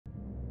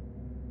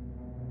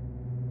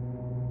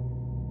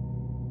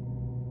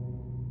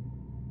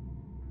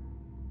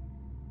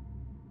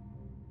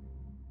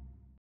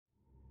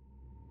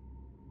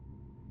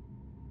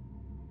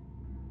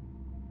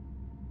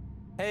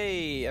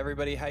Hey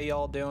everybody, how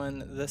y'all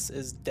doing? This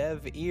is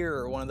Dev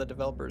Ear, one of the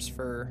developers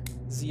for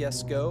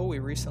ZSGO. We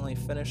recently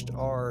finished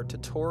our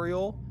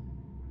tutorial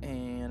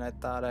and I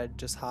thought I'd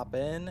just hop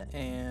in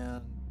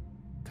and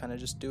kind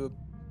of just do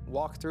a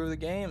walkthrough of the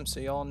game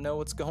so y'all know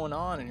what's going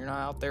on and you're not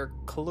out there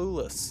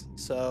clueless.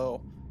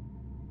 So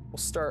we'll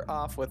start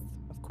off with,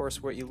 of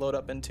course, what you load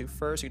up into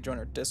first. You can join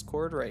our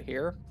Discord right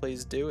here.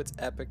 Please do. It's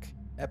epic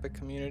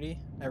community.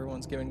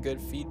 Everyone's giving good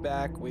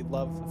feedback. We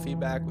love the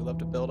feedback. We love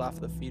to build off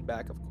of the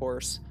feedback, of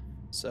course.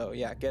 So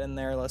yeah, get in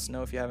there. Let us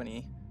know if you have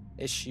any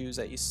issues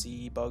that you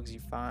see, bugs you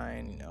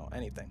find, you know,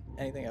 anything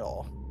at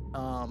all.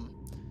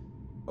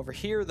 Over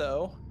here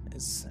though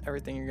is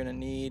everything you're gonna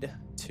need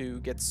to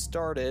get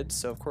started.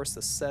 So of course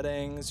the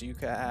settings you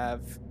can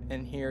have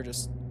in here,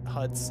 just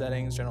HUD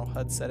settings, general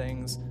HUD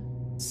settings.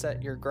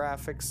 Set your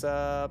graphics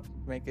up,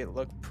 make it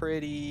look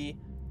pretty.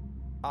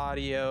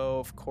 Audio,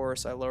 of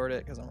course, I lowered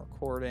it because I'm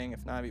recording.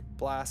 If not, I'd be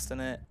blasting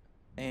it.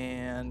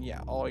 And yeah,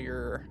 all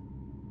your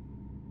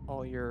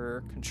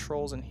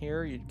controls in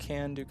here. You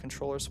can do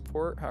controller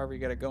support. However, you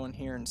got to go in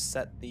here and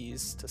set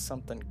these to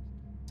something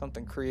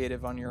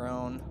creative on your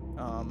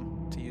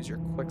own. To use your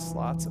quick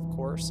slots, of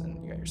course, and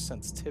you got your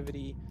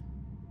sensitivity.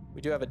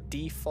 We do have a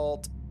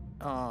default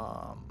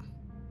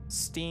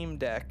Steam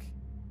Deck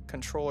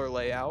controller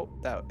layout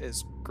that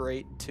is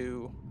great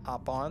to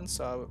hop on,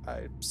 so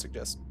I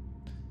suggest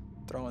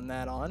throwing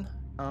that on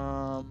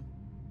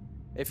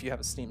if you have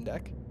a Steam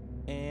Deck.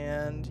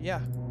 And yeah,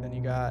 then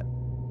you got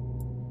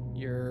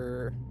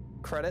your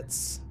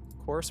credits.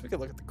 Of course, we could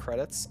look at the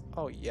credits.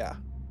 Oh yeah,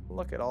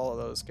 look at all of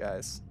those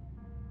guys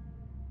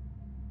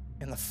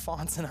and the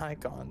fonts and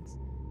icons.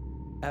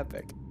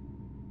 Epic.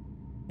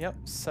 Yep.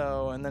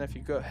 So, and then if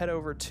you go head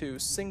over to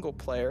single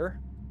player,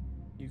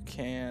 you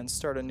can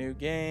start a new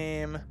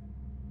game,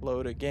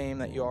 load a game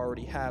that you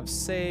already have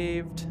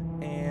saved,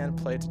 and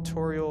play a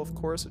tutorial, of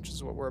course, which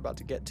is what we're about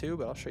to get to,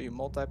 but I'll show you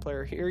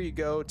multiplayer. Here you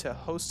go to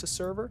host a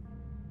server,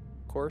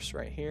 of course,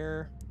 right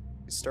here.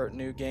 You start a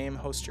new game,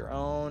 host your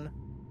own,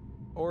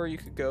 or you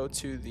could go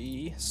to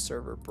the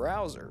server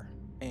browser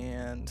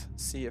and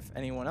see if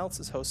anyone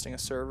else is hosting a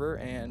server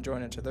and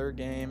join into their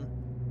game.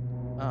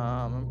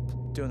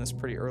 I'm doing this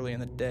pretty early in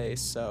the day,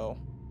 so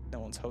no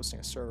one's hosting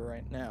a server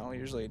right now.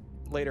 Usually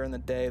later in the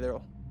day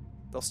they'll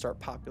start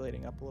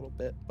populating up a little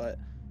bit, but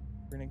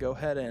we're gonna go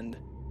ahead and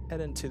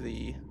head into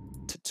the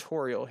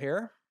tutorial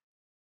here.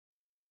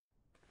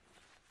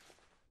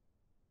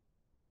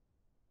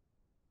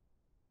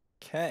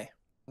 Okay,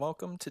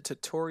 welcome to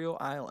Tutorial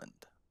Island.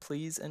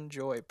 Please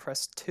enjoy.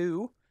 Press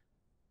 2,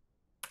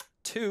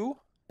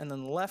 and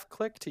then left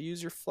click to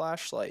use your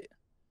flashlight.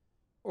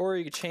 Or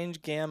you can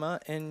change gamma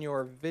in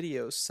your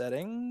video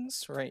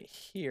settings right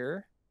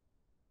here,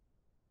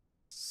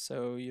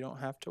 so you don't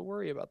have to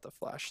worry about the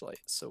flashlight.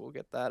 So we'll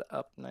get that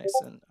up nice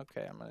and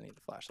okay. I'm gonna need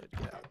the flashlight to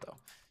get out though.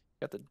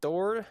 Got the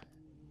door.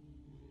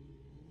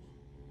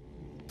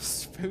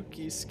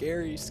 Spooky,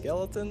 scary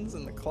skeletons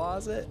in the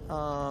closet.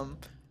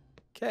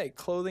 Okay,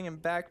 clothing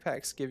and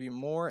backpacks give you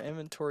more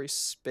inventory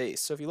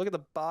space. So if you look at the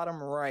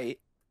bottom right,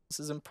 this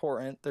is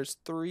important. There's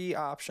 3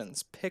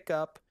 options: pick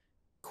up,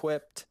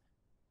 equipped,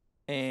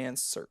 and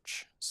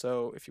search.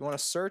 So if you want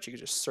to search, you can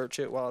just search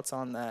it while it's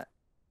on that,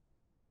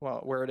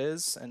 where it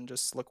is, and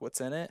just look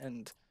what's in it,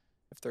 and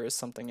if there is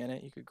something in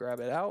it you could grab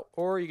it out,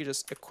 or you could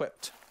just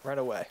equipped right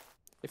away.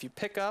 If you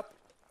pick up,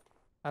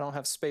 I don't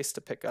have space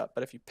to pick up,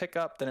 but if you pick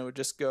up, then it would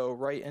just go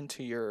right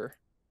into your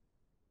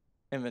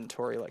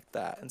inventory like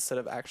that instead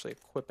of actually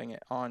equipping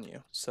it on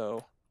you.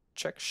 So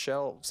check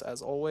shelves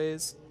as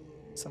always.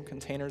 Some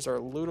containers are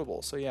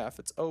lootable, so yeah, if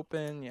it's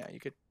open, yeah, you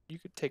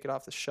could take it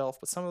off the shelf,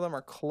 but some of them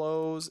are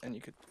closed and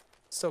you could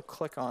still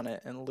click on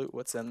it and loot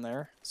what's in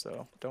there,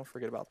 so don't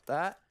forget about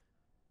that.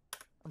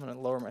 I'm gonna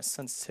lower my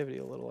sensitivity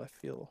a little. I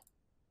feel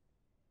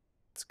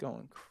it's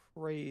going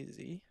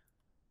crazy.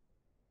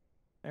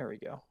 There we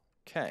go.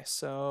 Okay,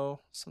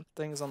 so some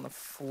things on the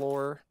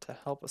floor to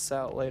help us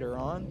out later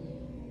on.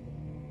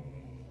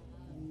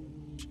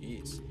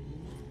 Jeez.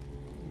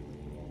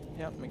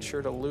 Yep, make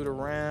sure to loot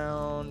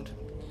around.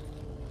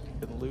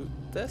 You can loot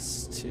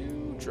this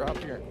to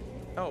drop your...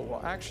 Oh,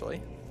 well,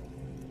 actually.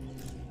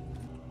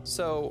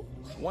 So,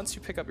 once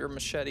you pick up your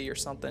machete or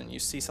something, you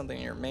see something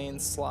in your main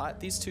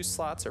slot. These 2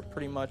 slots are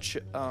pretty much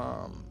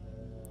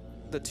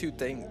the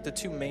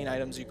two main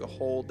items you could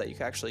hold that you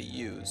can actually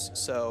use.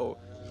 So,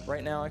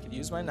 right now I could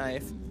use my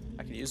knife,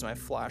 I could use my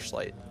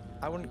flashlight.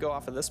 I wouldn't go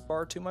off of this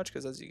bar too much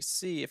because, as you can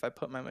see, if I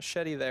put my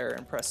machete there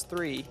and press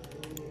 3,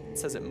 it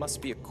says it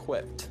must be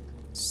equipped.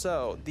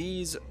 So,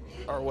 these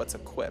are what's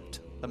equipped.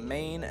 The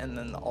main and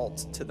then the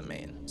alt to the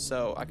main.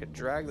 So I could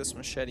drag this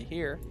machete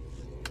here,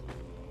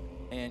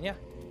 and yeah,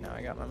 now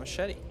I got my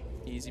machete.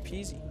 Easy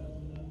peasy.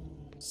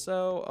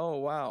 So, oh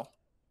wow.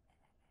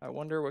 I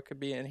wonder what could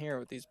be in here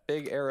with these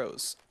big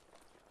arrows.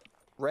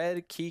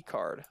 Red key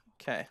card.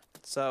 Okay,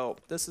 so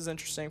this is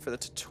interesting for the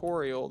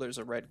tutorial. There's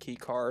a red key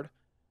card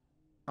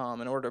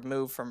in order to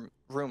move from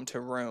room to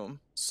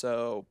room.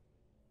 So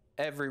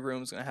every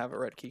room's going to have a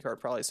red key card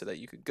probably so that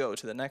you could go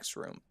to the next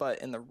room. But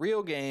in the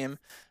real game,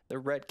 the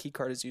red key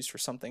card is used for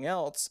something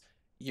else.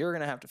 You're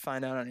going to have to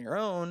find out on your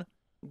own.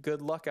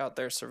 Good luck out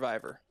there,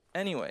 survivor.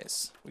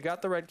 Anyways, we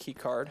got the red key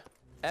card.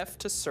 F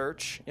to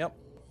search. Yep.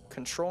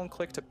 Control and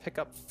click to pick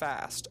up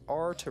fast.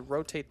 R to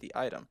rotate the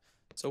item.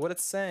 So what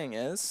it's saying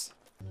is,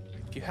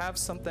 if you have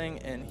something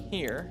in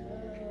here,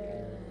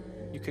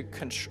 you could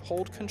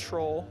hold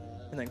control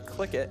and then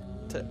click it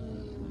to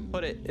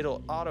put it,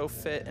 it'll auto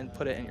fit and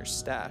put it in your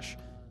stash.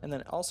 And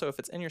then also if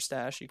it's in your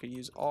stash, you could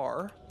use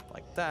R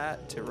like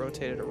that to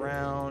rotate it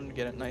around,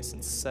 get it nice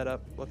and set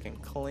up, looking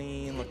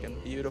clean, looking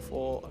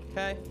beautiful.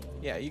 Okay,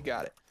 yeah, you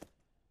got it.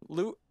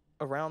 Loot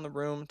around the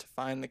room to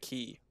find the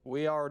key.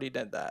 We already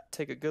did that.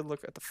 Take a good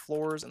look at the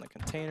floors and the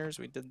containers.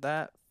 We did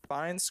that.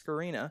 Find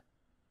Scarina.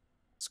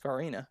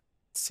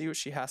 See what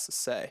she has to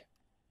say.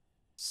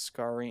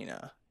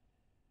 Scarina.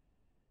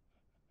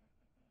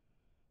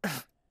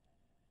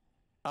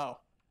 Oh.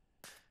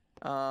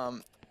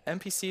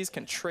 NPCs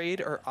can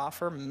trade or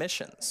offer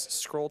missions.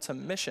 Scroll to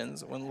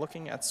missions when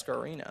looking at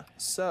Scarina.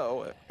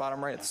 So,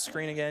 bottom right of the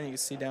screen again, you can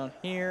see down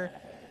here,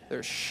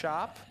 there's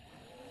shop,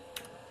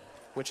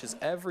 which is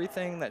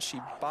everything that she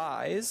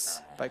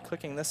buys. By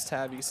clicking this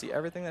tab, you can see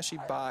everything that she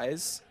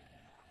buys.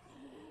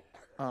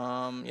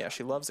 Yeah,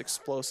 she loves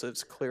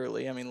explosives,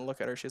 clearly. I mean,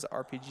 look at her. She has an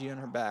RPG on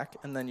her back.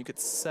 And then you could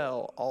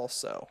sell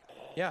also.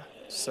 Yeah,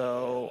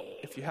 so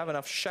if you have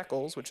enough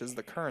shekels, which is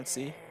the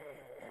currency, you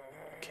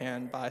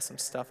can buy some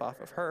stuff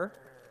off of her.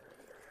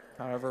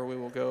 However, we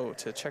will go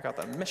to check out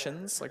the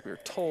missions. Like we were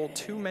told,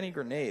 too many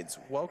grenades.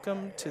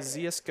 Welcome to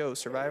ZSGO,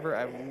 survivor.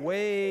 I have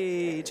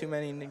way too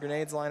many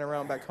grenades lying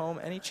around back home.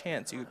 Any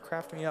chance you could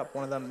craft me up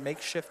one of them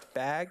makeshift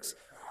bags?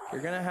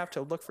 You're going to have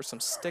to look for some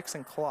sticks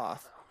and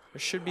cloth. There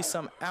should be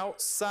some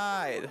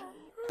outside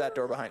that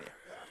door behind you.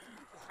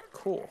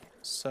 Cool.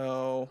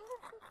 So,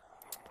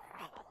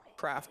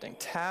 crafting.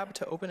 Tab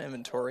to open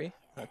inventory.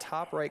 On the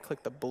top right,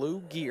 click the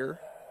blue gear.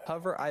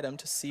 Hover item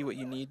to see what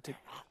you need to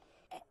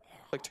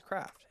click to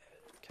craft.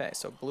 Okay,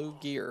 so blue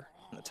gear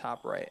in the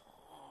top right.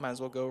 Might as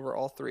well go over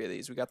all three of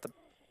these. We got the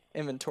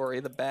inventory,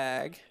 the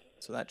bag.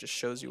 So that just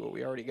shows you what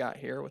we already got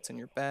here. What's in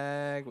your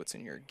bag, what's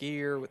in your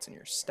gear, what's in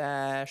your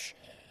stash.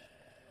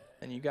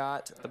 Then you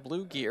got the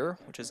blue gear,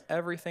 which is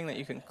everything that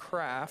you can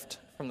craft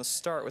from the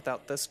start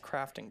without this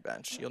crafting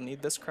bench. You'll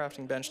need this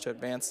crafting bench to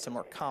advance to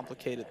more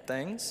complicated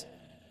things.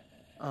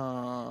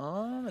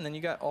 And then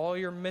you got all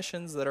your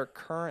missions that are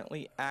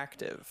currently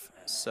active.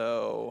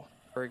 So,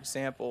 for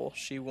example,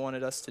 she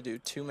wanted us to do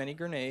too many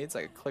grenades.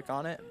 I could click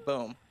on it,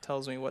 boom,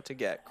 tells me what to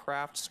get.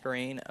 Craft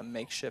screen, a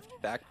makeshift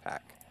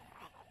backpack.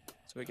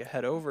 So we can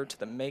head over to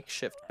the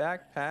makeshift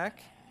backpack,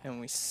 and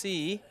we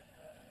see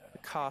the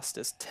cost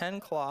is 10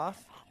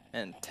 cloth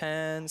and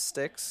 10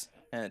 sticks,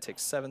 and it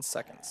takes 7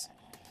 seconds.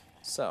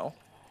 So,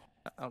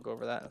 I'll go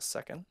over that in a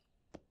second.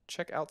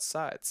 Check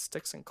outside,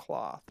 sticks and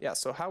cloth. Yeah,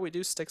 so how we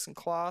do sticks and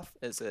cloth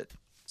is it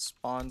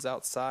spawns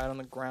outside on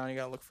the ground. You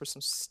gotta look for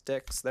some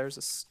sticks. There's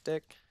a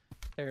stick,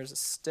 there's a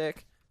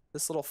stick.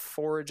 This little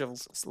forage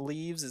of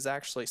leaves is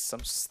actually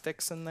some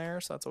sticks in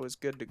there, so that's always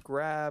good to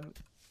grab.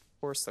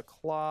 Of course, the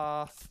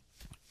cloth.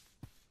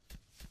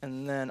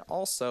 And then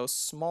also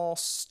small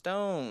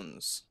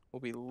stones will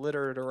be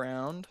littered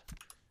around.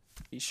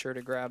 Be sure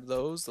to grab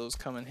those. Those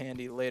come in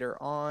handy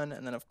later on.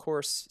 And then, of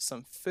course,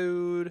 some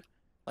food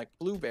like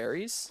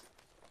blueberries,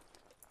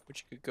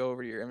 which you could go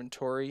over to your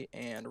inventory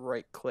and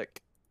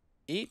right-click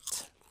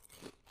eat.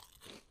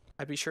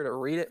 I'd be sure to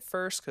read it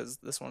first because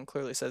this one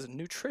clearly says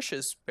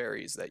nutritious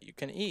berries that you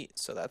can eat,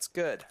 so that's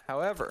good.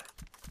 However,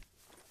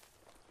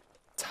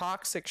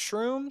 toxic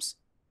shrooms,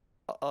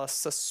 a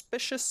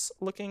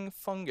suspicious-looking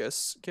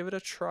fungus. Give it a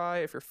try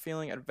if you're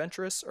feeling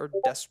adventurous or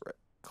desperate.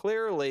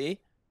 Clearly,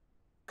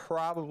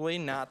 probably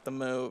not the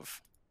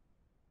move.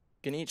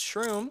 You can eat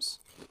shrooms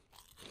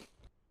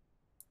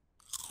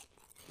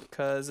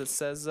because it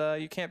says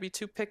you can't be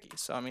too picky.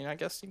 So, I mean, I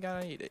guess you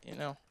gotta eat it, you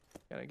know?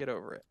 Gotta get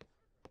over it.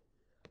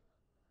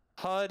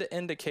 HUD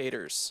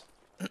indicators.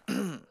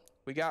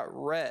 We got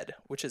red,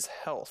 which is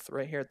health,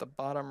 right here at the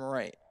bottom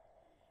right.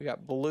 We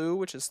got blue,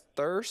 which is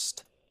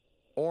thirst.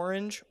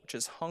 Orange, which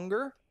is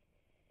hunger.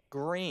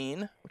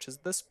 Green, which is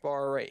this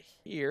bar right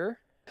here.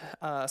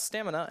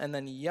 Stamina, and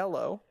then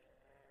yellow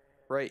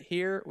right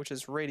here, which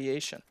is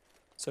radiation.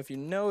 So if you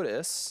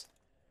notice,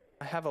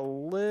 I have a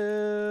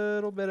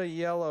little bit of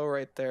yellow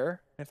right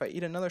there. If I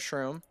eat another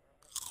shroom,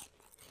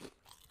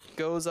 it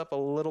goes up a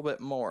little bit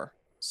more.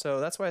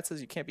 So that's why it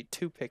says you can't be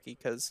too picky,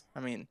 because,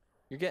 I mean,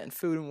 you're getting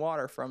food and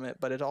water from it,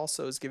 but it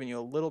also is giving you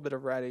a little bit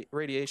of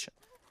radiation.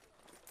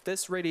 If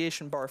this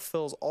radiation bar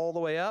fills all the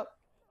way up,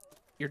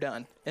 you're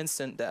done.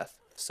 Instant death.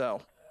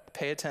 So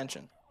pay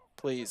attention,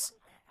 please.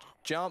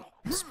 Jump,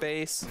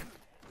 space,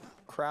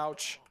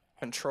 crouch,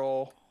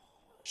 control,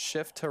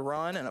 shift to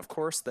run, and of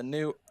course the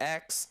new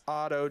X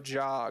auto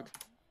jog.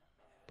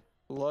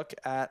 Look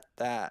at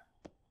that.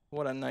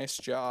 What a nice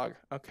jog.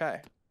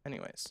 Okay,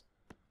 anyways.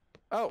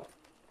 Oh,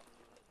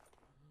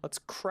 let's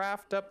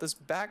craft up this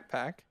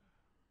backpack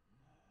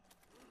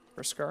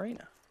for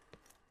Scarina.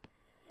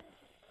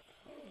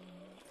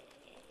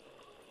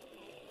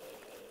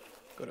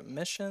 Go to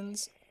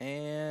missions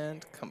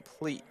and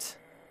complete.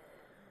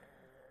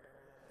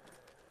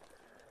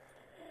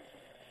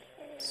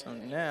 So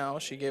now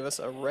she gave us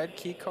a red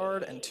key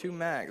card and 2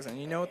 mags. And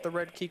you know what the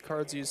red key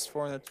card's used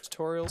for in the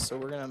tutorial, so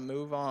we're gonna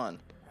move on.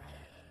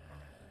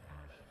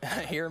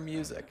 I hear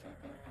music.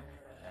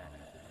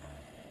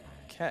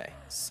 Okay,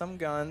 some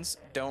guns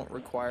don't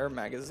require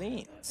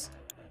magazines.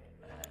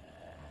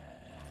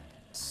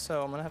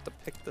 So I'm gonna have to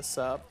pick this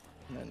up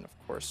and then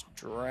of course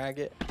drag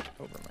it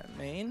over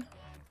my main.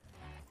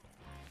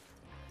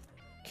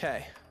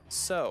 Okay,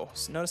 so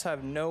notice I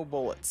have no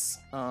bullets.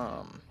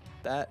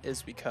 That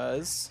is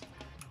because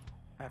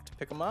I have to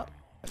pick them up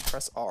and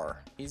press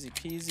R. Easy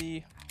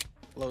peasy.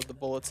 Load the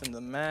bullets into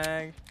the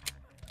mag.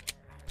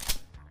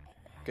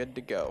 Good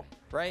to go,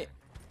 right?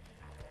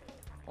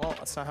 Well,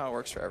 that's not how it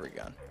works for every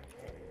gun.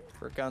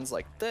 For guns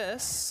like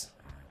this,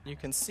 you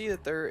can see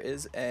that there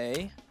is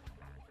a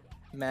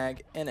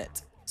mag in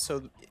it.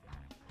 So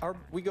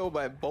we go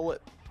by a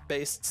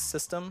bullet-based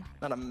system,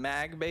 not a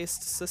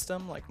mag-based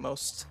system like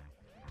most,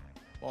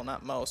 well,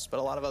 not most, but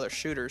a lot of other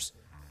shooters.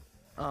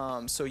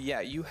 So yeah,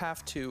 you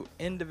have to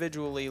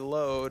individually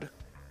load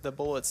the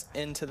bullets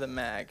into the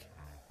mag.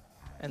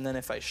 And then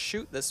if I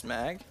shoot this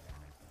mag,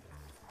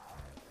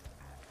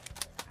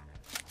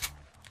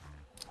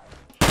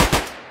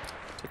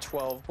 to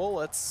 12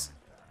 bullets,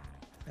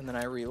 and then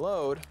I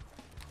reload,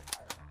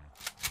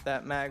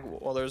 that mag,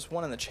 well, there's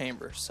one in the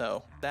chamber,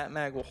 so that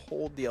mag will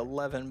hold the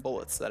 11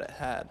 bullets that it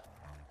had.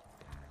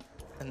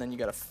 And then you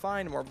gotta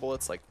find more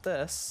bullets like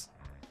this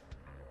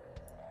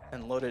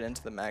and load it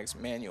into the mags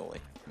manually.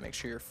 Make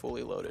sure you're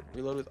fully loaded.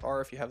 Reload with R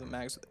if you have the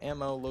mags with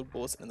ammo. Load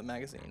bullets into the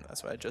magazine.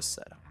 That's what I just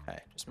said. Okay,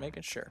 just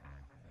making sure.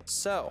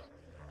 So,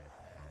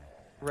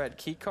 red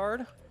key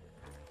card,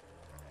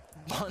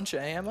 bunch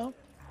of ammo,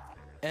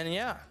 and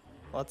yeah,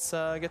 let's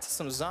get to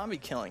some zombie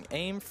killing.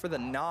 Aim for the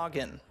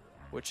noggin,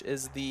 which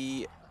is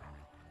the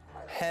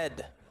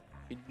head.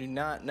 If you do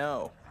not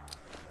know.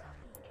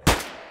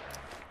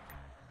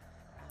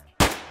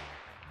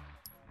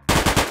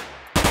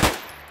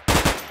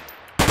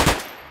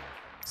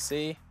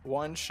 See,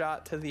 one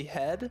shot to the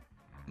head,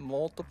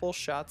 multiple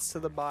shots to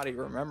the body.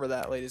 Remember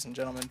that, ladies and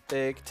gentlemen.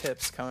 Big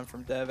tips coming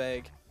from Dev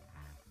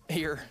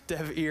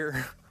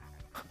Ear.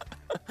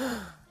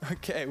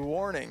 Okay,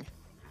 warning.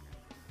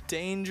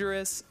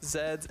 Dangerous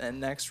Zeds and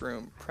next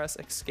room. Press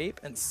escape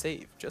and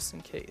save just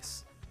in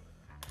case.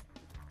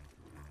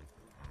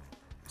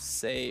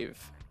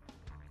 Save.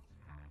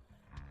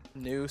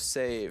 New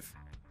save.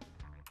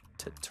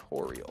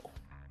 Tutorial.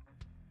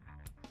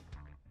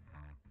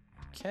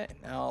 Okay,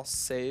 now I'll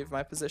save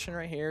my position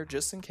right here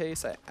just in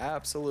case I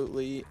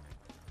absolutely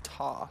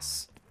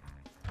toss.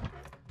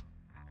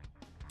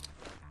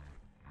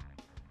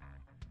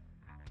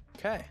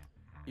 Okay,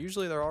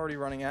 usually they're already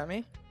running at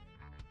me.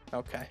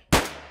 Okay.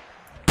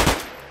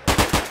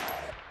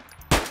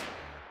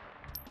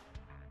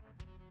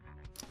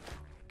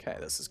 Okay,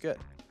 this is good.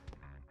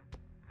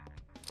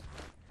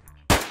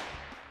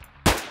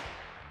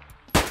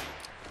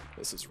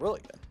 This is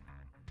really good.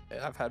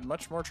 I've had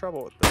much more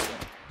trouble with this one.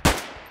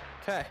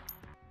 Okay,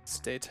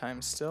 stay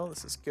time still.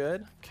 This is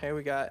good. Okay,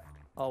 we got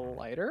a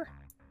lighter.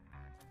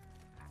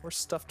 Where's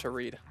stuff to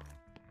read?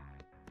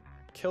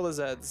 Kill the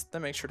Zeds,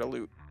 then make sure to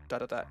loot.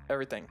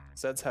 Everything.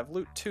 Zeds have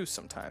loot too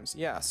sometimes.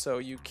 Yeah, so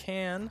you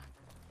can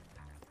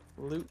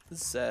loot the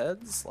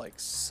Zeds like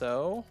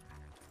so.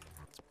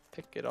 Let's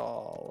pick it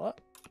all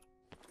up.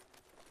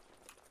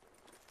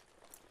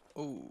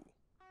 Ooh.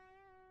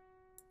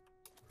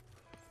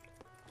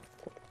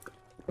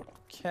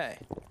 Okay.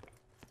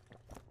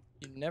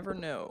 You never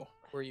know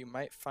where you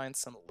might find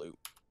some loot.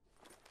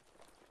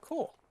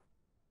 Cool.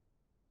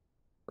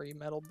 Free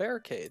metal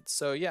barricade.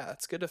 So yeah,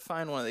 it's good to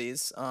find one of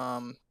these.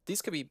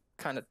 These could be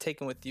kind of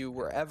taken with you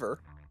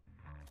wherever.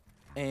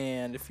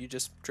 And if you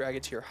just drag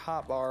it to your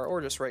hotbar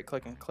or just right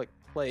click and click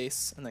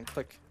place and then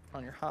click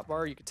on your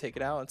hotbar, you can take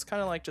it out. It's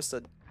kind of like just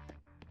a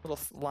little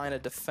line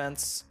of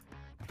defense.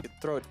 You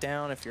could throw it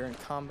down if you're in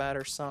combat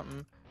or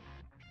something.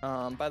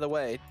 By the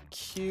way,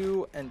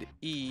 Q and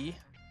E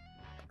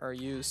are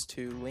used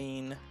to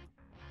lean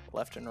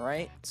left and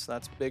right, so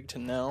that's big to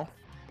know.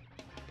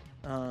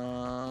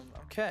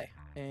 Okay,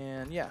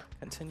 and yeah,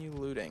 continue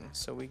looting.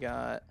 So we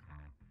got,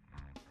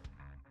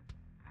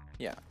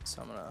 yeah,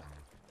 so I'm gonna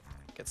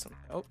get some,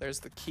 oh, there's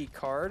the key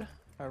card.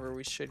 However,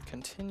 we should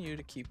continue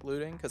to keep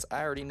looting because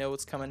I already know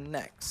what's coming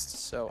next.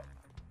 So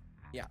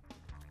yeah,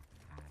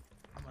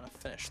 I'm gonna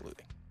finish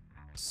looting.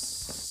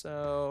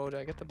 So did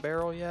I get the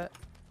barrel yet?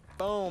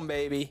 Boom,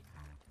 baby.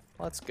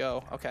 Let's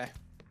go. Okay.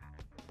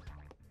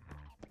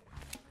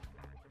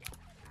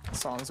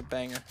 Song's a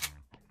banger.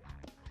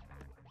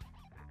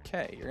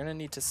 Okay, you're gonna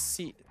need to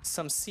see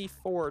some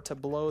C4 to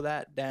blow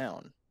that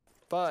down.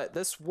 But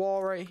this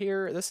wall right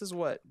here, this is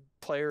what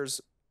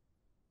players'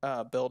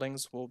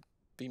 buildings will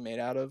be made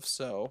out of.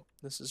 So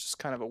this is just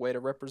kind of a way to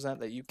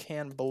represent that you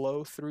can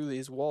blow through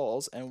these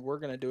walls, and we're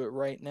gonna do it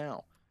right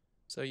now.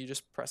 So you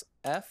just press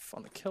F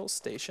on the kill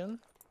station,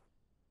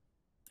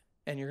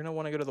 and you're gonna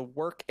want to go to the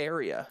work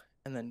area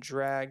and then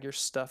drag your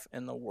stuff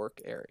in the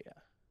work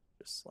area.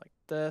 Just like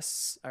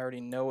this. I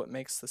already know what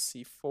makes the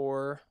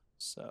C4,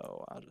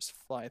 so I'll just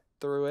fly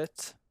through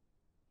it.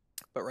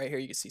 But right here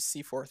you can see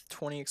C4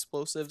 20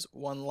 explosives,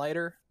 1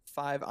 lighter,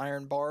 5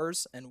 iron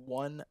bars, and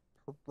 1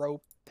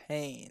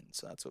 propane.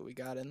 So that's what we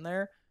got in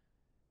there.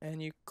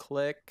 And you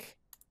click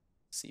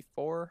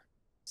C4,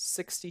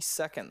 60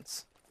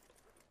 seconds.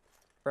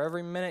 For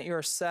every minute you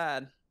are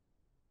sad,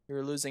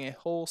 you're losing a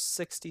whole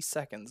 60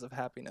 seconds of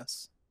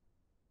happiness.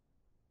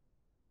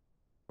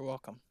 You're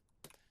welcome.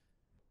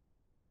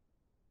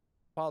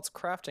 While it's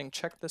crafting,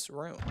 check this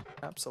room.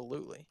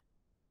 Absolutely.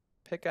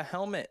 Pick a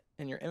helmet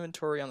in your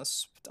inventory on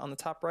the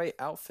top right.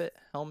 Outfit,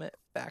 helmet,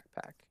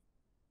 backpack.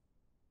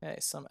 Okay,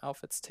 some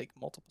outfits take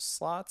multiple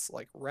slots,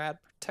 like rad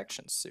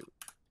protection suit.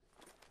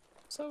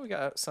 So we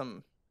got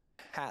some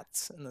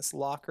hats in this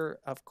locker.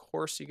 Of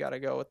course, you got to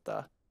go with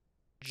the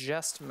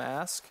jest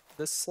mask.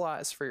 This slot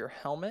is for your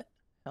helmet.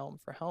 Helm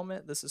for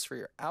helmet. This is for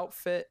your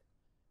outfit,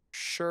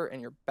 shirt,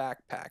 and your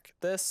backpack.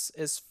 This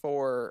is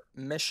for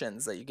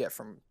missions that you get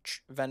from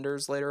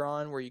vendors later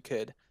on, where you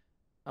could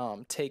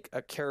take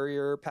a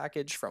carrier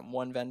package from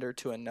one vendor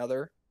to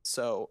another.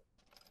 So,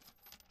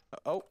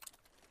 oh.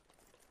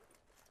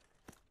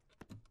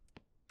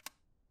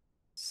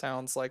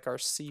 Sounds like our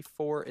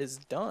C4 is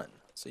done.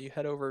 So you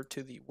head over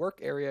to the work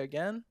area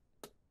again.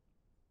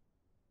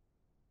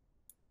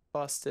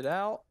 Bust it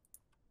out.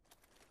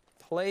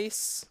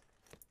 Place.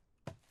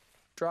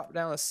 Drop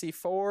down a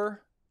C4.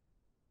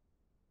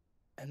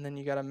 And then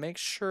you got to make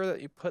sure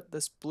that you put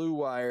this blue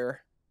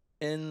wire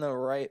in the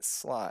right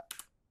slot.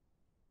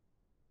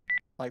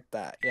 Like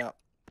that. Yep.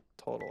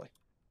 Totally.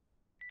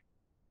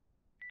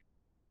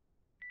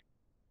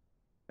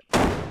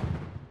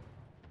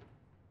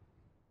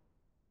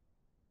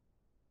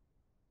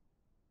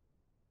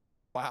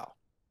 Wow.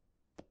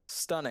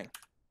 Stunning.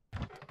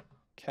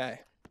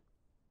 Okay.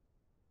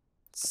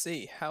 Let's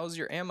see. How's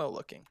your ammo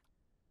looking?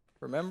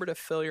 Remember to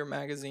fill your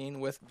magazine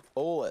with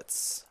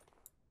bullets.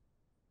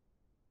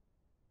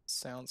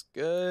 Sounds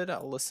good.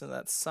 I'll listen to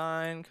that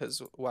sign,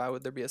 because why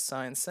would there be a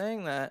sign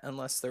saying that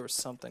unless there was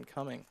something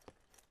coming?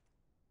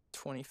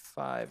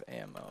 25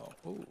 ammo.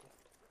 Ooh,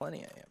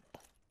 plenty of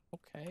ammo.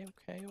 Okay.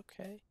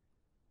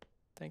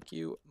 Thank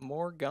you.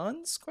 More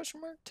guns?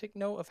 Question mark. Take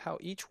note of how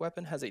each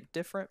weapon has a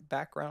different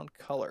background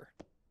color.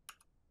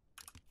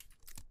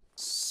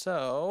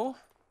 So,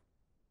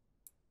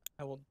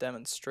 I will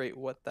demonstrate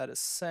what that is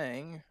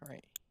saying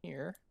right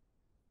here.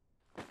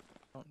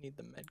 Don't need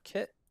the med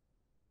kit.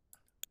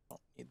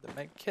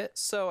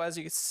 So as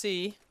you can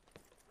see,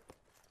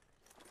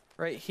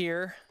 right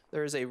here,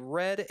 there's a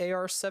red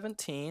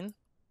AR-17,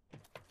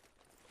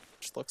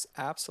 which looks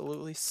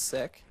absolutely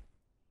sick.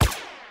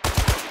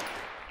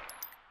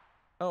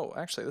 Oh,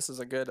 actually, this is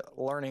a good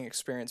learning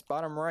experience.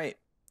 Bottom right,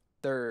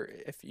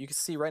 if you can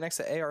see right next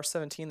to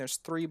AR-17, there's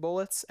 3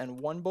 bullets and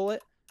 1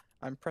 bullet.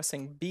 I'm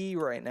pressing B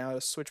right now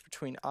to switch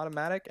between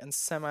automatic and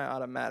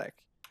semi-automatic.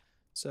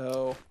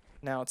 So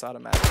now it's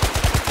automatic.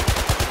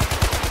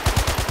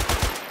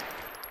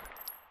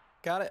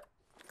 Got it?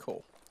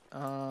 Cool.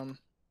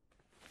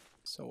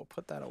 So we'll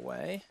put that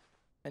away.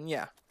 And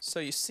yeah, so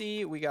you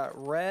see we got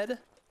red,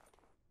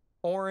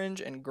 orange,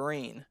 and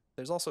green.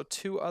 There's also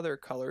 2 other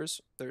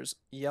colors. There's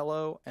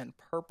yellow and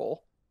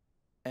purple.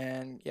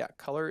 And yeah,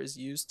 color is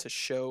used to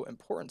show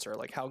importance, or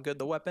like how good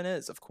the weapon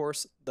is. Of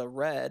course, the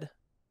red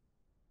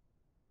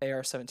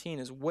AR-17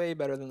 is way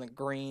better than the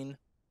green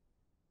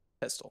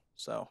pistol.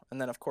 So, and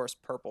then of course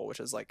purple,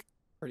 which is like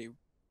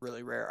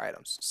really rare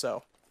items.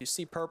 So if you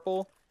see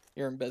purple,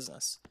 you're in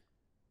business.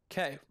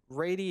 Okay,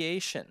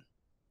 radiation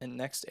in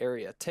next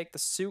area. Take the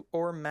suit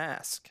or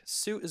mask.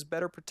 Suit is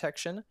better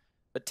protection,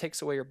 but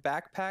takes away your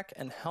backpack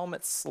and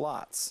helmet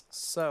slots.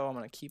 So I'm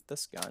going to keep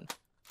this gun.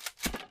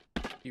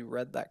 You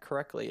read that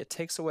correctly. It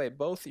takes away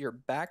both your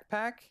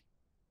backpack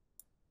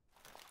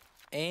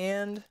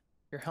and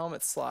your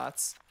helmet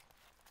slots,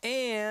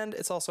 and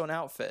it's also an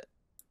outfit.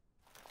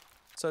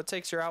 So it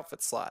takes your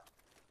outfit slot.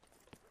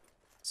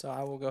 So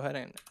I will go ahead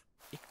and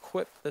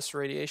equip this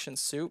radiation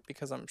suit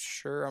because I'm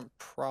sure I'm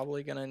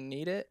probably going to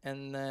need it.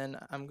 And then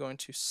I'm going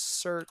to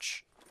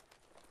search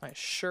my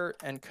shirt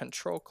and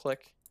control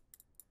click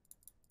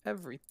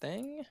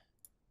everything.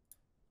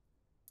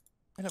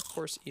 And of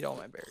course eat all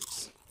my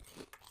berries.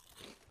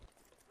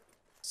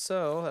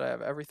 So that I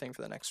have everything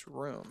for the next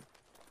room.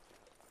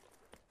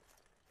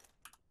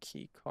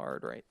 Key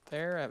card right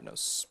there. I have no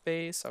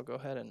space. I'll go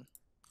ahead and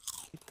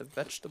eat the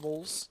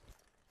vegetables.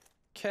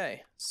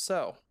 Okay,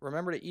 so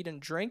remember to eat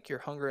and drink. Your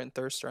hunger and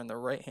thirst are in the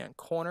right-hand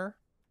corner.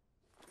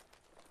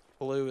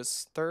 Blue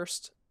is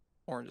thirst.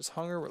 Orange is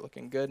hunger. We're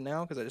looking good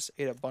now because I just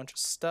ate a bunch of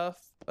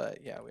stuff. But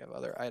yeah, we have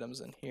other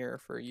items in here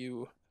for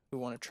you who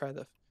want to try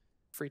the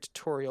free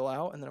tutorial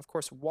out. And then, of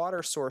course,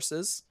 water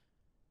sources.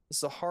 This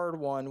is a hard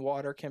one.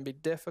 Water can be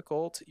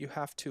difficult. You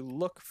have to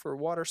look for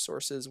water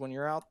sources when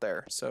you're out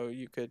there. So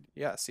you could,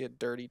 yeah, see a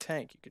dirty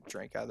tank. You could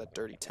drink out of that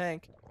dirty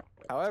tank.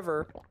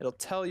 However, it'll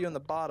tell you in the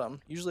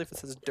bottom, usually if it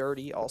says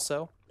dirty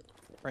also,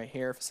 right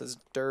here, if it says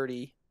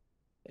dirty,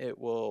 it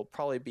will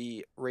probably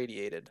be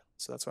radiated.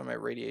 So that's why my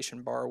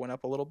radiation bar went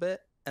up a little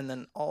bit. and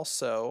then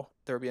also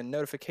there will be a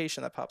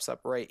notification that pops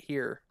up right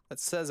here that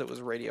says it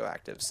was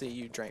radioactive. See,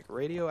 you drank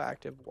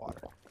radioactive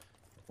water.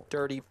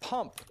 Dirty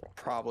pump,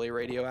 probably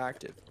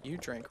radioactive. You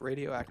drank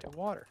radioactive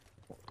water.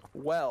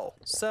 Well,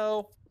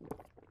 so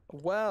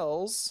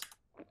wells,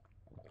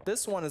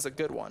 this one is a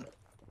good one.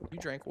 You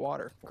drank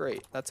water.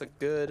 Great, that's a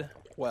good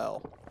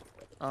well.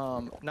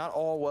 Not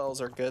all wells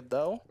are good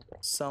though.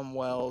 Some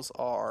wells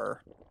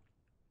are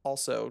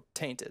also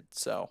tainted,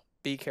 so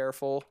be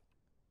careful.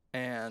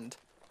 And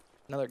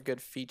another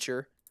good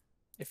feature,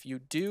 if you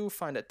do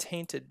find a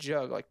tainted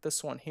jug like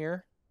this one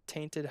here,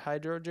 tainted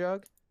hydro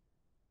jug,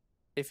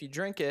 if you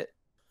drink it,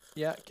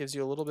 yeah, it gives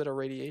you a little bit of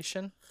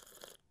radiation.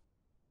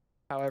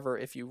 However,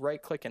 if you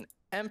right click and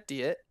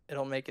empty it,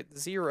 it'll make it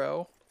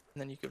 0,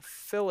 and then you can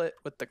fill it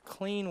with the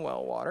clean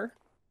well water,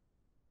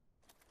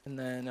 and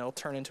then it'll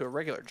turn into a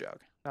regular jug,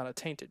 not a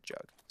tainted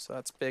jug. So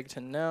that's big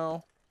to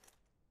know.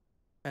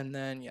 And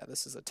then, yeah,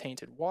 this is a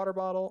tainted water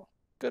bottle,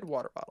 good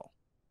water bottle.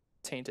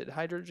 Tainted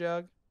hydro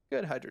jug,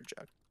 good hydro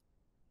jug.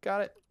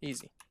 Got it?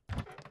 Easy.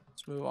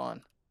 Let's move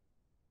on.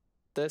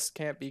 This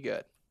can't be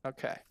good.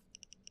 Okay.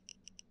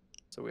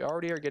 So we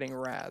already are getting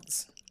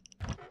rads.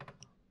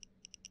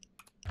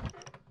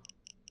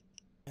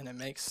 And it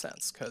makes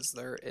sense because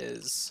there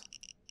is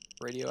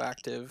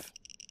radioactive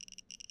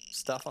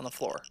stuff on the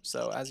floor.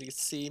 So as you can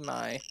see,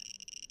 my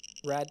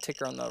rad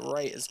ticker on the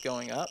right is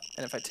going up.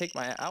 And if I take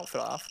my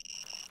outfit off,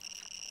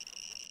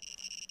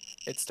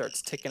 it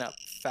starts ticking up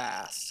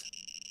fast.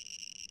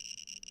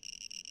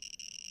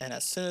 And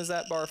as soon as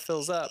that bar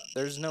fills up,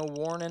 there's no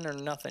warning or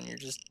nothing. You're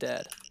just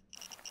dead.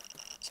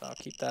 So I'll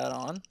keep that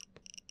on.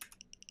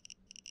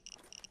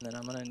 And then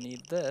I'm going to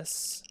need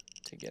this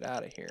to get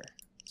out of here.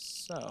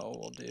 So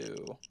we'll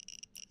do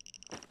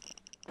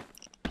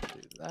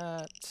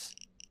that.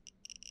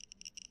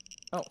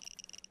 Oh.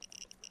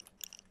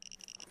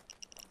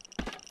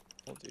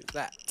 We'll do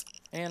that.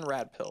 And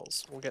rad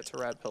pills. We'll get to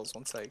rad pills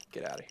once I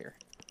get out of here.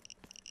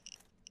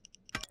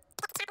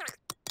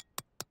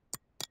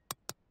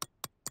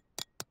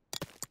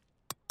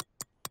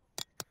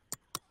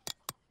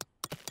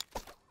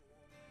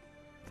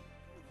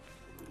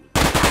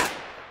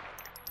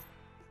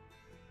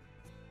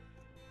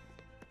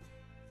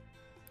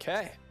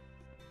 Okay.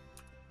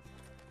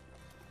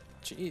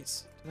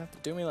 Jeez, didn't have to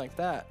do me like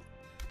that.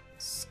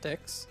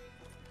 Sticks.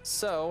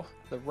 So,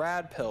 the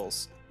rad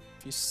pills.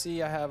 If you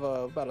see I have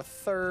about a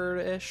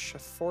third-ish, a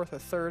fourth, a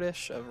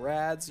third-ish of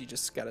rads, you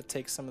just gotta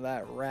take some of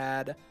that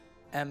rad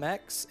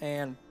MX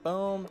and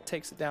boom,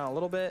 takes it down a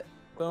little bit.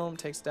 Boom,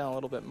 takes it down a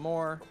little bit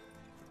more.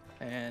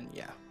 And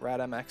yeah, rad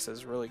MX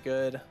is really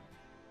good.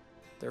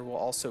 There will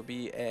also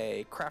be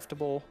a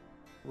craftable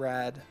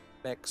rad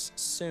mix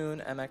soon,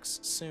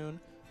 MX soon.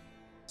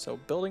 So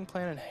building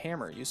plan and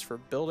hammer used for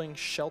building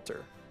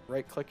shelter.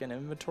 Right click in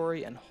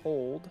inventory and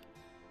hold.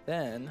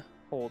 Then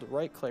hold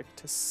right click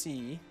to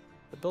see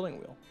the building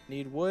wheel.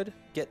 Need wood?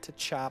 Get to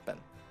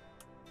chopping.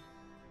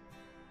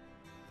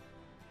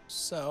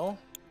 So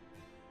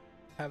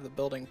I have the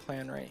building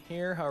plan right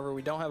here. However,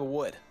 we don't have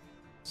wood.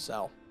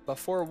 So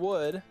before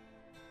wood,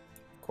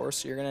 of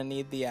course, you're gonna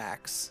need the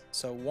axe.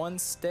 So 1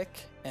 stick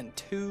and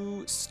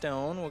 2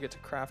 stone. We'll get to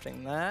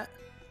crafting that.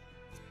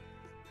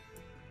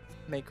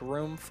 Make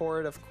room for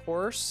it, of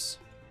course.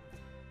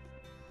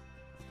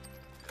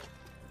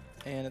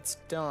 And it's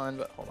done,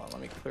 but hold on, let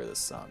me clear this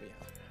zombie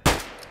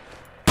out.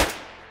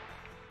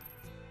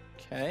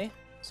 Okay,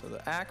 so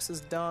the axe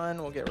is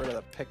done. We'll get rid of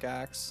the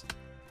pickaxe.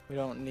 We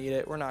don't need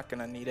it. We're not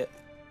gonna need it.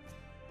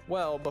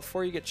 Well,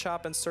 before you get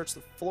chopping, search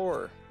the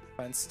floor.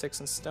 Find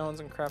sticks and stones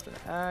and craft an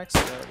axe.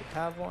 We already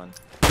have one.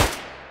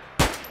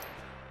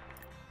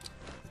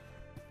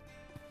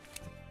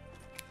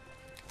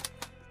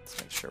 Let's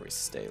make sure we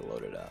stay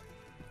loaded up.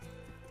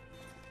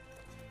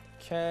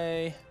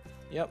 Okay,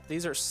 yep,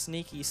 these are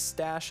sneaky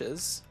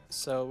stashes.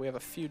 So we have a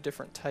few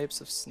different types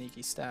of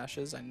sneaky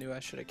stashes. I knew I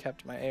should have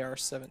kept my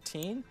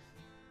AR-17,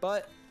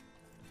 but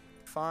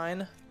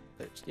fine.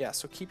 Yeah,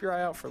 so keep your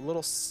eye out for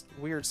little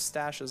weird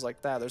stashes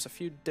like that. There's a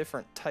few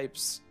different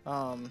types,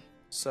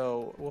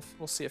 so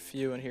we'll see a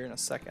few in here in a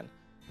second.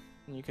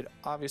 And you could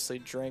obviously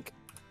drink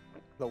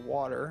the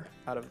water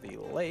out of the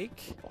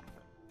lake.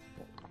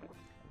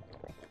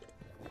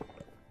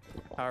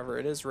 However,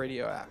 it is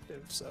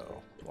radioactive,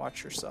 so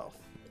watch yourself.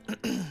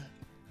 Yeah,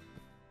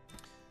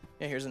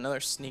 here's another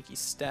sneaky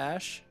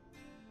stash.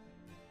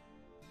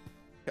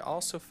 You can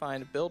also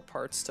find build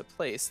parts to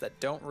place that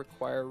don't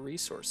require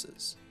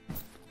resources.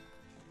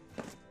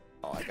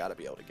 Oh, I gotta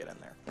be able to get in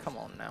there. Come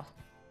on now.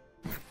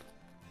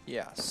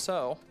 Yeah,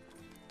 so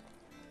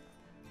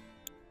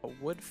a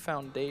wood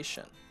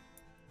foundation.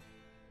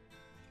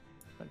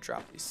 I'm gonna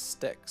drop these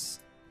sticks.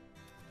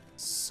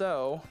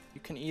 So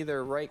you can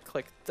either right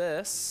click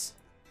this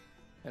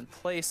and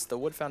place the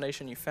wood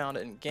foundation you found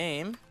in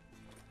game,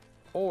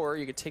 or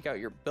you could take out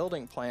your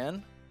building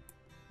plan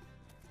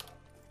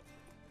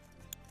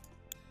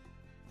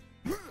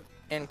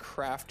and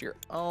craft your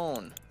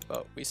own,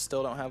 but we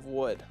still don't have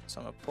wood. So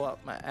I'm gonna pull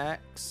out my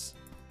axe.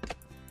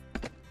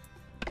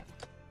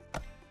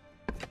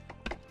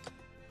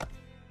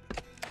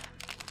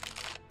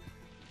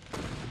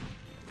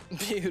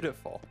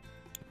 Beautiful.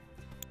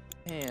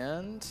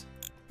 And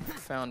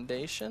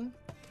foundation.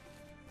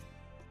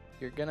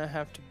 You're gonna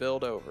have to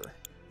build over.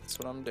 That's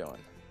what I'm doing.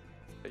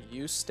 A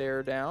U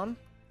stair down.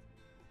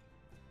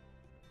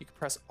 You can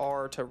press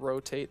R to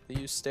rotate the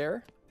U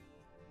stair.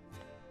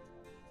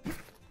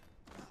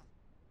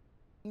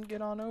 And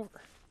get on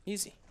over.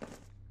 Easy.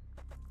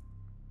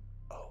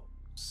 Oh,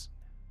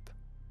 snap.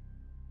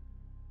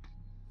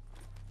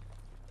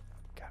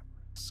 Got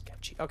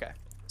sketchy. Okay.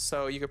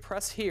 So you could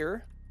press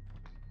here.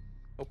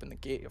 Open the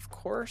gate, of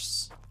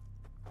course.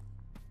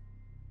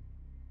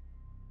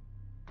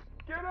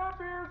 Get up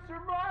here,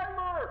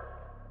 survivor!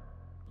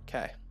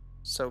 Okay.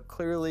 So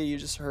clearly you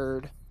just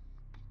heard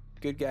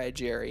good guy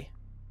Jerry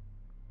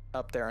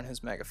up there on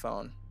his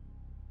megaphone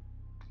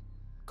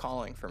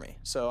calling for me.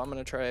 So I'm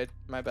gonna try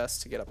my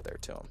best to get up there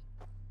to him.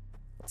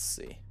 Let's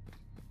see.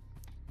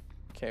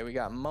 Okay, we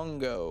got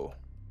Mungo.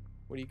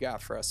 What do you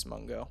got for us,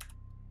 Mungo?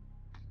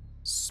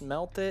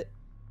 Smelt it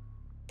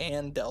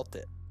and dealt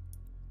it.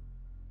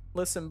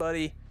 Listen,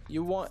 buddy,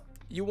 you want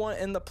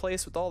in the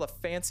place with all the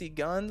fancy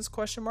guns,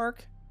 question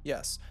mark?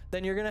 Yes.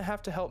 Then you're gonna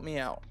have to help me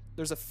out.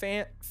 There's a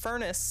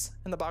furnace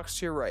in the box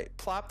to your right.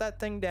 Plop that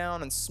thing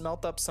down and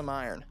smelt up some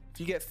iron. If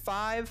you get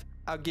 5,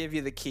 I'll give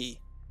you the key.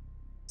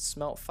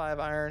 Smelt 5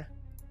 iron,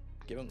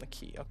 give him the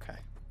key. Okay.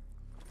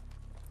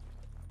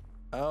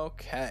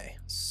 Okay,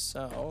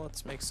 so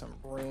let's make some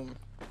room.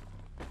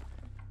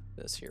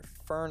 This here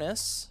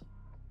furnace.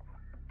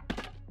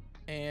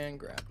 And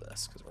grab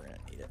this because we're gonna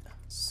need it.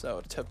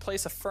 So to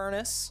place a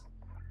furnace,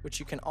 which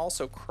you can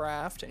also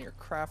craft in your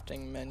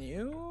crafting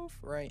menu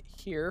right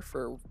here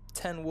for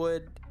 10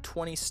 wood,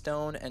 20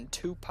 stone, and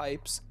 2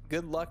 pipes.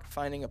 Good luck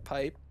finding a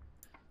pipe.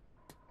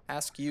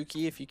 Ask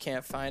Yuki if you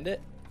can't find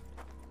it.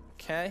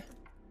 Okay.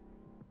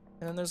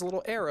 And then there's a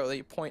little arrow that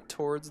you point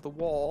towards the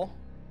wall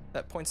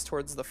that points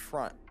towards the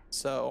front.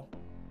 So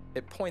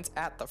it points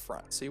at the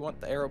front. So you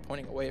want the arrow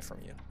pointing away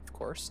from you, of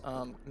course.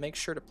 Make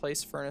sure to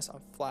place furnace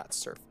on flat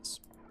surface.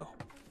 Oh.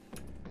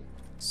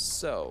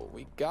 So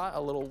we got a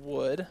little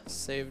wood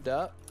saved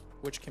up,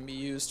 which can be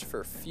used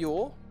for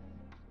fuel.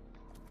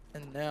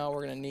 And now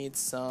we're gonna need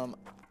some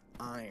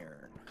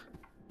iron.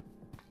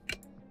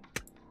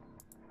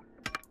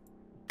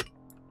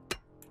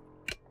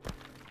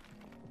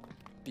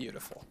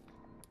 Beautiful.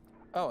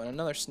 Oh, and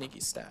another sneaky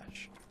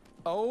stash.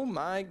 Oh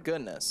my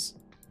goodness.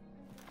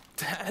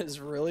 That is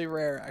really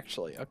rare,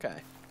 actually. Okay.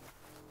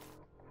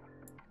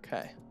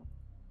 Okay.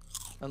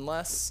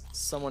 Unless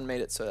someone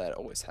made it so that it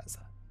always has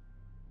that.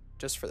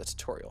 Just for the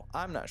tutorial.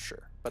 I'm not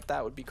sure, but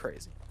that would be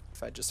crazy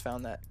if I just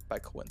found that by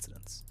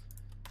coincidence.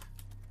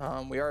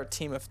 We are a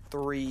team of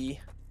 3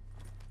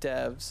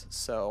 devs,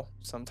 so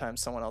sometimes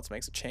someone else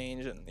makes a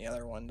change and the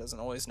other one doesn't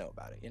always know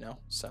about it, you know?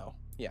 So,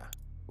 yeah.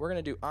 We're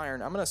gonna do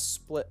iron. I'm gonna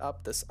split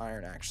up this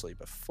iron actually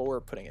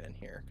before putting it in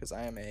here because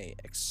I am a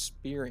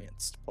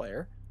experienced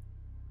player.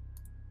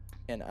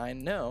 And I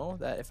know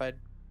that if I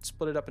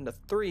split it up into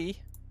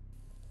 3,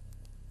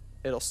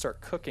 it'll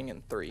start cooking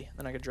in 3.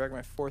 Then I could drag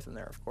my 4th in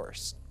there, of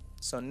course.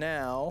 So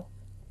now,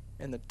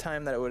 in the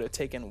time that it would have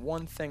taken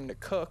 1 thing to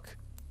cook,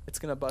 it's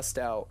gonna bust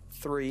out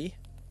 3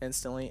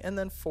 instantly, and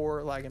then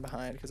 4 lagging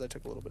behind because I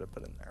took a little bit of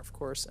put in there, of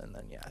course. And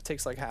then yeah, it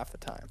takes like half the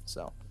time.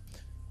 So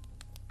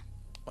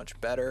much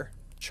better.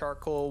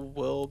 Charcoal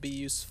will be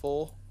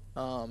useful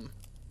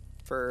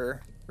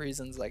for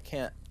reasons I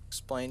can't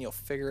explain. You'll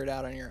figure it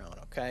out on your own,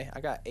 okay? I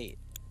got 8.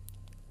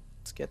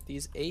 Let's get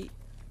these 8.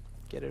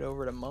 Get it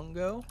over to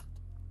Mungo.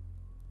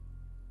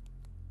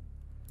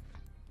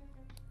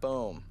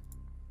 Boom.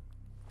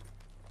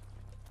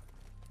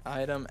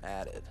 Item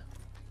added.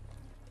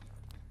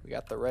 We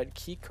got the red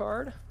key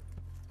card.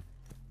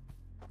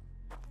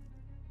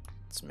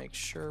 Let's make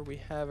sure we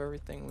have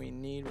everything we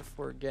need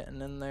before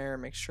getting in there.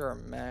 Make sure our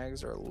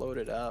mags are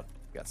loaded up.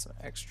 Got some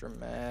extra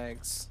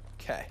mags.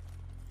 Okay.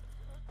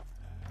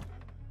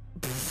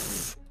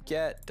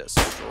 Get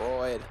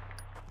destroyed.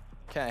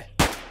 Okay.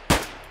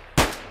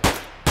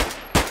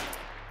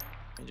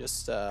 And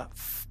just let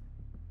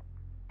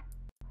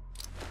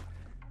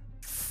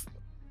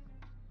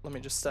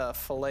me just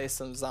fillet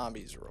some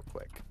zombies real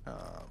quick.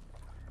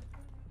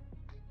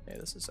 Okay,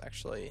 this is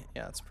actually,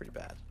 yeah, it's pretty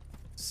bad.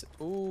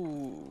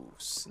 Ooh,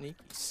 sneaky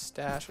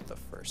stash with the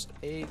first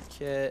aid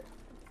kit.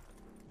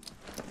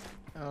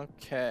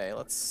 Okay,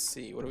 let's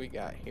see. What do we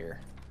got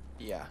here?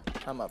 Yeah,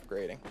 I'm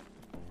upgrading.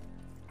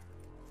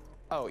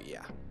 Oh,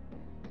 yeah.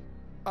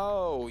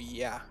 Oh,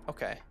 yeah.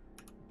 Okay.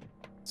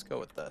 Let's go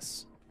with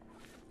this.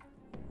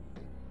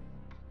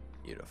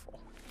 Beautiful.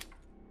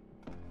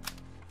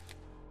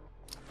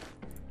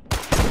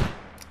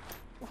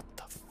 What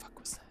the fuck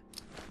was that?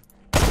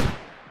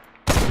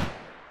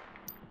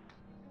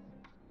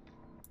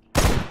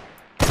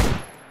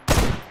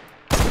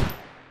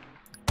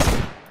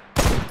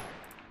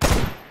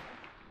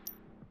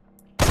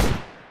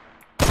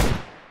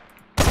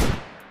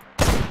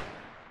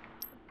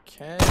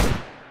 Okay.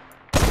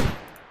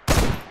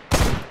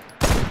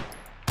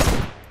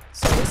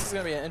 So this is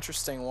going to be an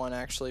interesting one,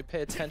 actually.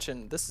 Pay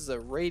attention. This is a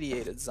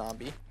radiated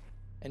zombie,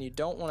 and you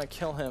don't want to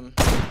kill him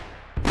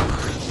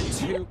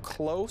too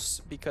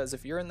close, because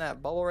if you're in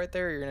that bubble right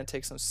there, you're going to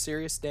take some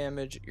serious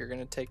damage. You're going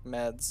to take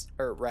meds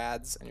or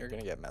rads, and you're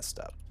going to get messed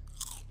up.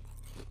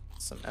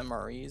 Some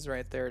MREs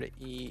right there to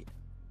eat.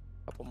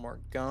 A couple more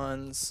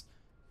guns.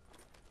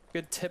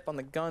 Good tip on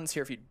the guns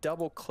here: if you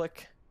double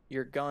click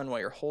your gun while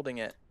you're holding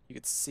it, you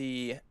could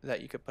see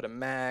that you could put a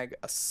mag,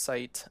 a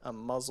sight, a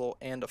muzzle,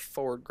 and a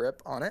forward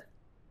grip on it.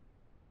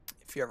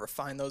 If you ever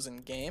find those in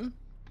game.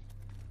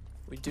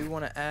 We do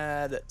want to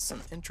add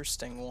some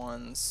interesting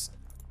ones.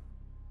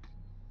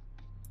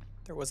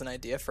 There was an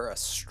idea for a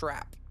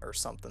strap or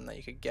something that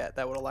you could get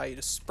that would allow you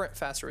to sprint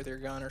faster with your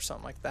gun or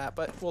something like that,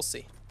 but we'll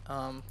see.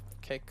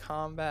 Okay,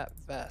 combat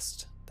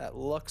vest. That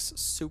looks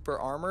super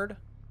armored.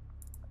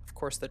 Of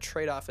course, the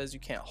trade-off is you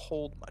can't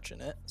hold much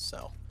in it,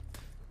 so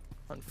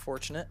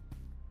unfortunate.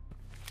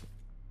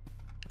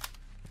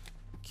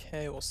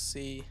 Okay, we'll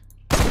see.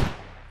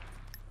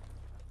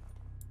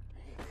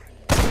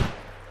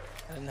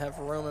 I didn't have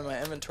room in my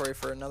inventory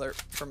for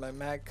my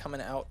mag coming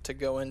out to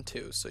go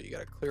into, so you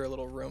gotta clear a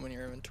little room in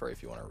your inventory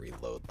if you want to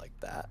reload like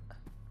that.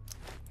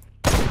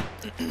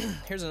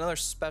 Here's another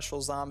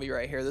special zombie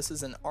right here. This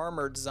is an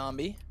armored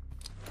zombie.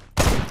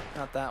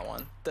 Not that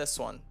one, this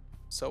one.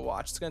 So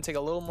watch, it's gonna take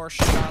a little more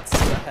shots to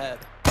the head.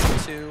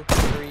 2,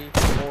 3,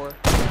 4,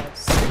 5,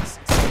 6,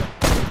 7,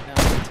 8,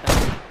 9,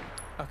 10.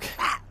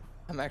 Okay,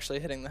 I'm actually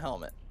hitting the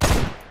helmet.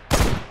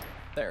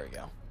 There we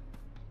go.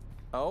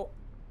 Oh.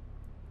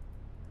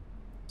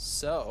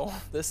 So,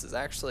 this is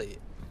actually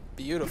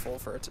beautiful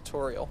for a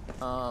tutorial.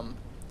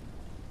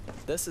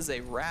 This is a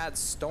rad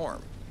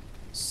storm.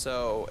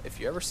 So, if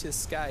you ever see the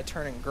sky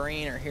turning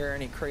green or hear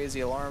any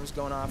crazy alarms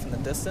going off in the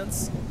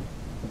distance,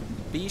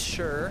 be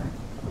sure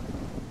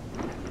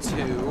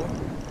to...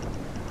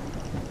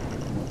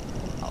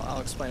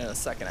 I'll explain in a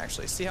second,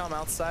 actually. See how I'm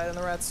outside in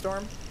the rad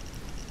storm?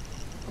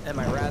 And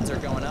my rads are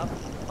going up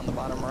on the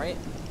bottom right?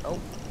 Oh.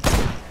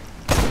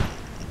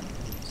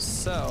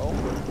 So,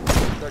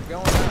 they're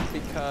going up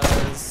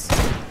because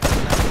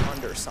they're now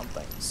under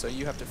something. So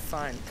you have to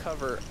find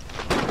cover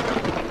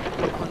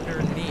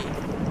underneath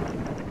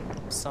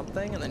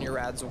something, and then your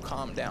rads will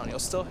calm down. You'll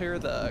still hear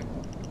the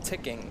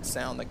ticking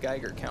sound, the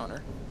Geiger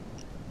counter.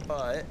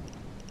 But,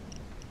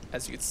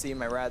 as you can see,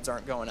 my rads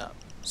aren't going up.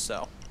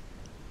 So,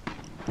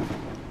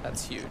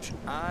 that's huge.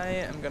 I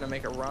am going to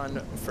make a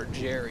run for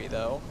Jerry,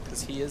 though,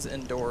 because he is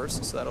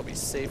indoors, so that'll be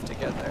safe to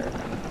get there.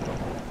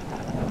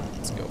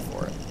 Let's go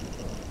for it.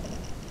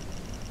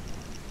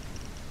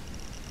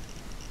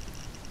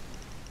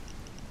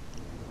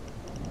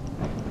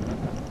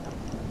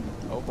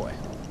 Boy.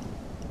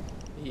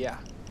 Yeah.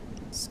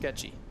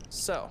 Sketchy.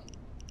 So,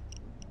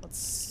 let's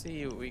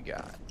see what we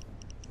got.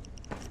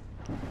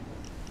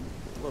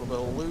 A little bit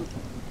of loot.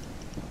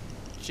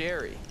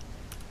 Jerry.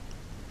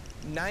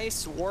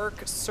 Nice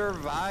work,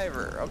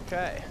 survivor.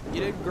 Okay, you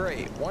did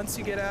great. Once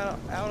you get out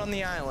on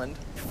the island,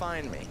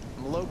 find me.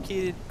 I'm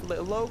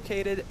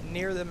located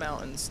near the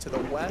mountains to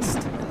the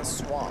west in the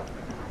swamp.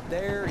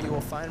 There you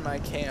will find my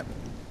camp.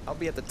 I'll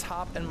be at the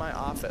top in my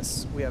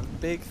office. We have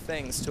big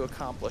things to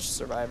accomplish,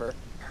 survivor.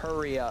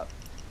 Hurry up.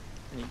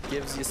 And he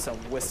gives you some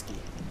whiskey.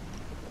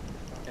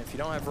 And if you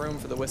don't have room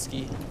for the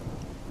whiskey,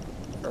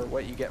 or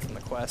what you get from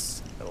the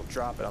quest, it'll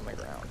drop it on the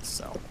ground,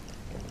 so.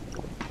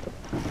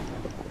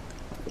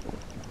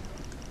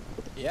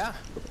 Yeah.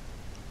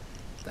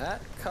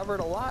 That covered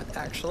a lot,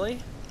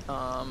 actually.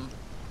 The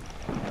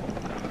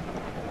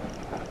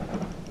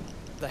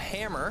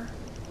hammer.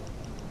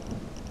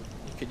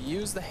 You could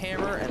use the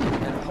hammer and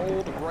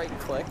hold right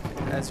click,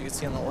 as you can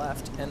see on the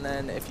left, and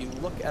then if you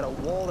look at a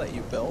wall that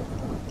you built,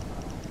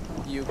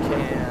 you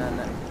can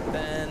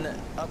then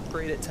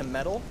upgrade it to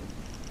metal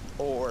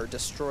or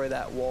destroy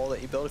that wall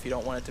that you built if you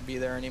don't want it to be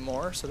there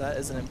anymore. So that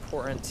is an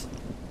important,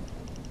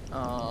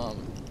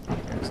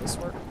 here, does this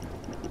work?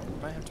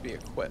 It might have to be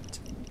equipped.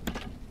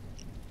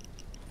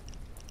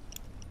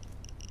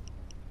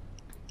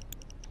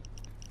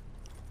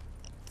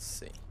 Let's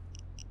see.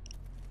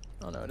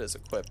 Oh no, it is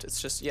equipped.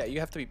 It's just, yeah, you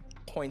have to be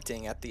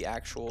pointing at the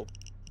actual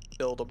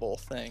buildable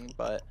thing,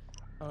 but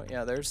oh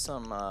yeah, there's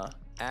some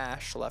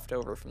ash left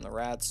over from the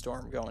rad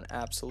storm going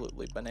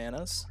absolutely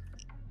bananas.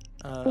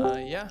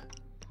 Yeah,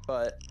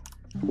 but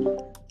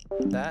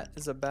that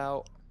is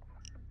about,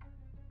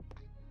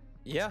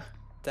 yeah,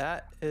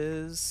 that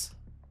is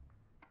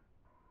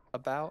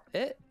about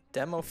it.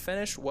 Demo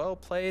finished, well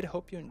played,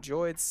 hope you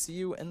enjoyed. See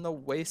you in the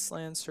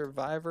Wasteland,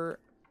 survivor.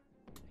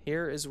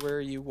 Here is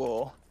where you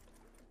will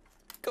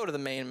go to the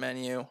main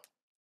menu,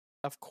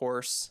 of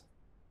course.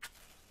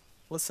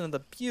 Listen to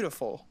the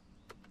beautiful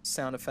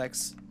sound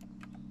effects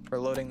for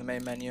loading the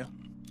main menu.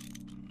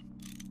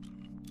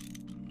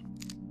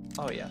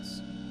 Oh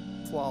yes,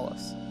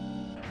 flawless.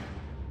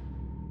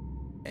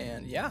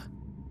 And yeah,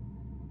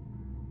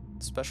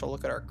 special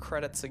look at our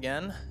credits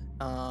again.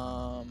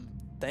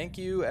 Thank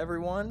you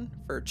everyone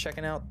for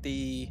checking out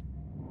the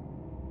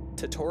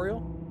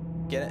tutorial.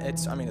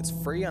 I mean, it's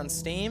free on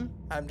Steam.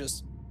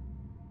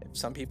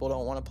 Some people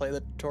don't want to play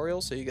the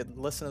tutorial, so you could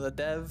listen to the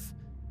dev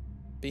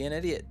be an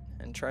idiot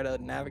and try to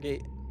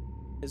navigate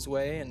his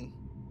way and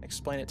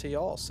explain it to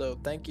y'all. So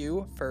thank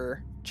you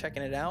for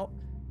checking it out.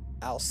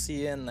 I'll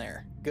see you in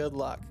there. Good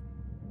luck.